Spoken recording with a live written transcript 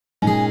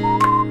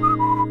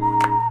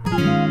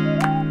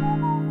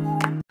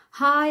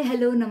Hi,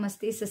 hello,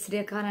 namaste,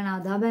 sasriyakal and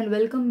adab, and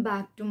welcome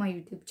back to my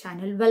YouTube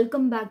channel.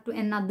 Welcome back to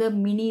another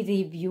mini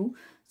review.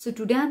 So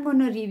today I'm going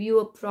to review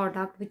a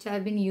product which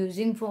I've been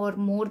using for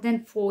more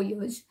than 4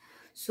 years.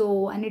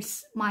 And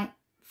it's my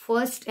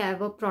first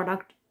ever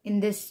product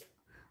in this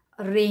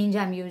range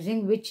I'm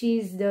using, which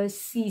is the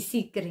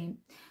CC cream.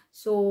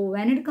 So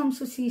when it comes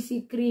to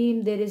CC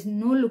cream, there is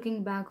no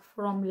looking back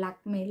from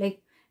Lakme.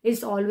 Like,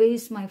 it's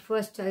always my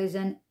first choice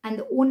and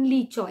the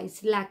only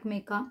choice.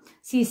 Lakme ka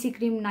CC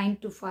cream 9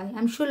 to 5.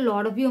 I'm sure a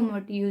lot of you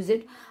might use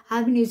it.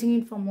 I've been using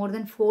it for more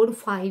than 4 to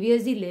 5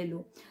 years.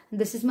 And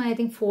this is my, I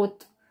think,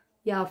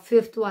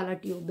 fifth wala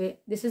tube.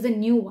 This is a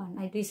new one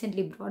I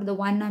recently brought. The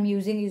one I'm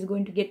using is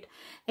going to get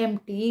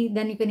empty.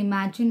 Then you can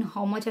imagine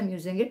how much I'm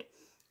using it.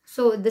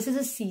 So this is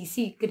a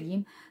CC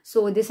cream.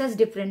 So this has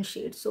different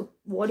shades. So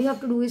what you have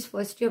to do is,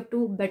 first you have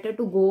to better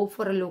to go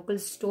for a local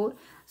store.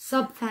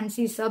 Sub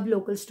fancy sub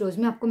local stores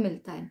mein aapko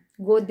milta hai.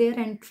 Go there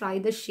and try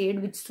the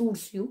shade which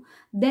suits you.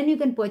 Then you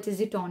can purchase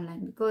it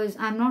online, because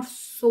I'm not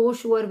so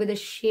sure with the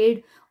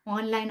shade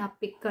online aap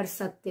pick kar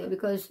sakte ho,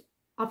 because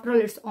after all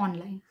it's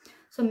online.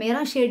 So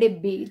mera shade hai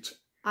beige.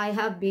 I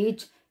have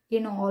beige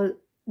in all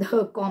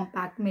the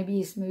compact.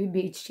 Maybe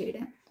beige shade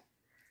hai.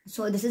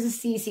 So this is a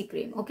CC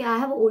cream. Okay, I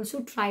have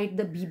also tried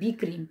the BB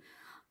cream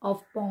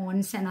of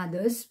Pond's and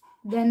others.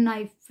 Then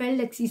I felt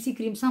like CC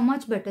creams are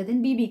much better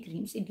than BB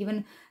creams. It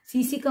even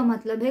CC का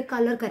मतलब है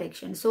color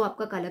correction. So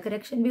आपका color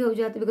correction भी हो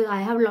जाता है, because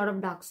I have a lot of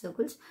dark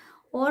circles.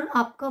 और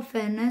आपका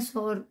fairness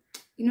और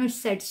it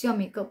sets your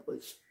makeup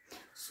also.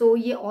 So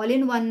ये all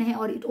in one है,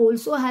 और it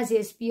also has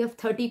SPF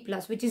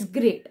 30+, which is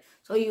great.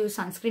 So you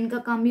sunscreen का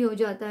काम भी हो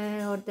जाता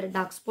है और तेरे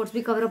dark spots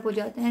भी cover up हो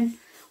जाते हैं.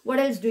 What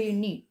else do you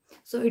need?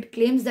 So it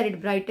claims that it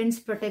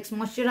brightens, protects,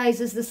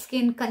 moisturizes the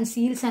skin,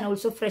 conceals and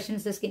also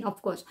freshens the skin.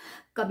 Of course,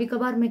 kabhi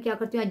kabar मैं क्या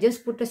करती हूँ, I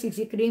just put a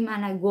CC cream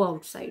and I go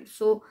outside.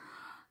 So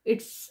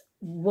it's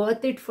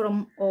worth it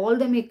from all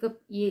the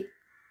makeup. ये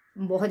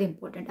बहुत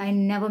important. I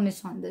never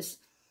miss on this.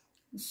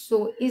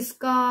 So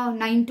इसका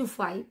 9 to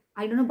 5.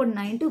 I don't know about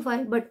 9 to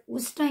 5, but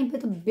उस time पे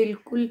तो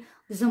बिल्कुल,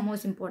 this is the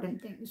most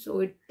important thing.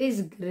 So it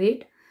is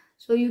great.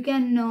 So you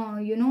can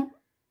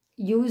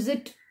use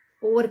it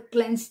over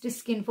cleansed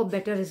skin for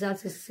better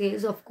results, it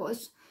says, of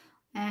course.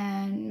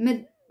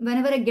 And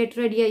whenever I get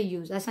ready I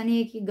use. ऐसा नहीं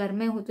है कि घर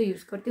में हो तो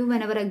use करती हूँ.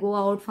 Whenever I go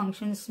out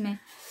functions में,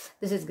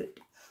 this is great.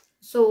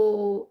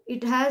 So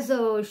it has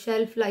a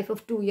shelf life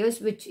of 2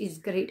 years, which is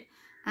great.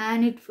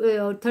 And it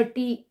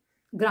 30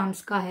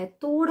 grams का है.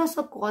 थोड़ा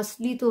सा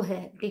costly तो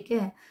है, ठीक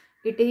है.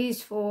 It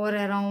is for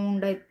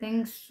around, I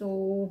think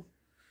so,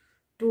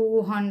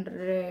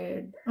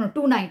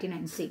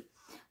 299. See,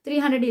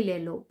 300 ही ले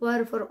लो,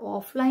 पर for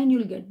offline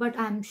you'll get. But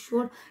I'm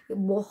sure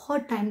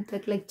बहुत time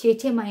तक, like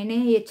 6 महीने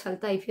ये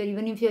चलता है.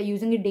 Even if you're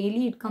using it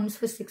daily, it comes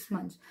for 6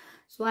 months.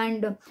 So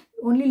and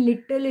only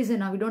little is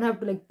enough. You don't have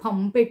to like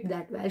pump it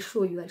that way. I'll just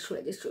show you.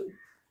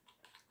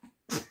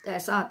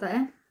 ऐसा आता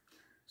है.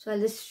 So I'll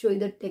just show you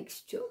the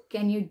texture.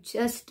 Can you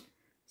just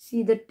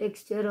see the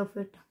texture of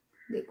it?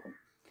 देखो.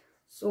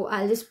 So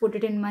I'll just put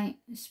it in my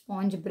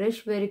sponge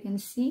brush where you can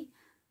see.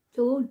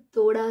 तो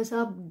थोड़ा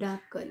सा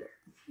dark color.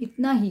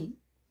 इतना ही.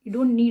 You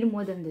don't need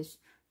more than this.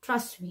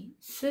 Trust me.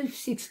 Siर्फ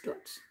 6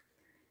 dots.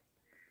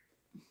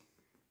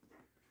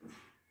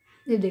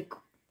 ये देखो.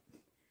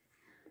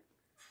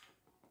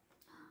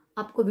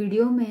 आपको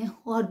video में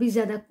और भी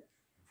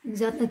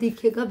ज़्यादा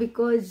दिखेगा,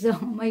 because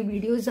my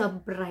videos are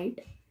bright.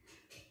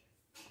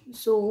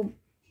 So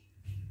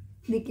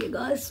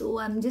दिखेगा. So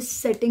I'm just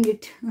setting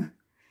it.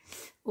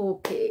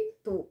 Okay.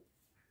 So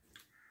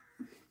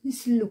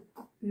just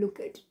look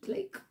at it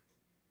like.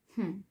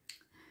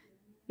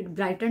 It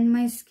brightened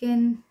my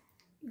skin.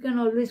 You can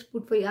always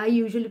put I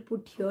usually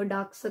put here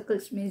dark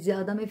circles में.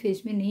 ज़्यादा मैं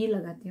face में नहीं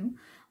लगाती हूँ.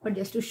 But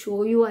just to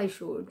show you, I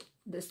showed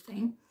this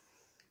thing.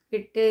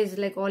 It is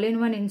like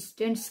all-in-one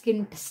instant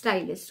skin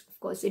stylist. Of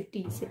course, it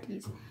is.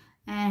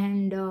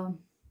 And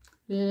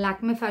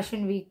Lakme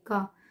Fashion Week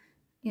का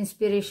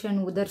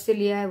inspiration उधर से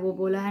लिया है, वो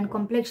बोला. And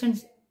complexion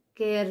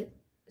care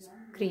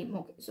cream.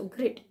 Okay, so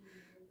great.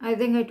 I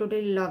think I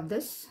totally love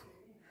this.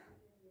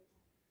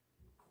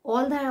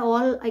 All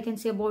I can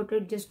say about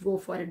it, just go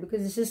for it,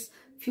 because this is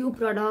few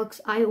products.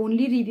 I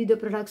only review the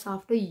products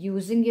after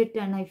using it,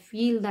 and I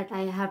feel that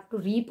I have to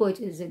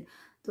repurchase it.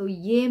 So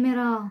ये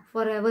मेरा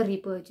forever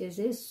repurchase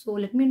is. So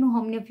let me know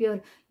how many of you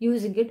are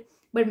using it.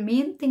 But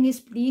main thing is,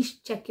 please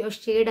check your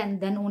shade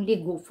and then only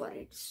go for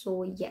it.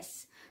 So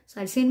yes.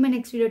 So I'll see you in my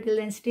next video. Till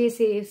then, stay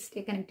safe,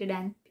 stay connected,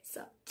 and peace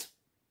out.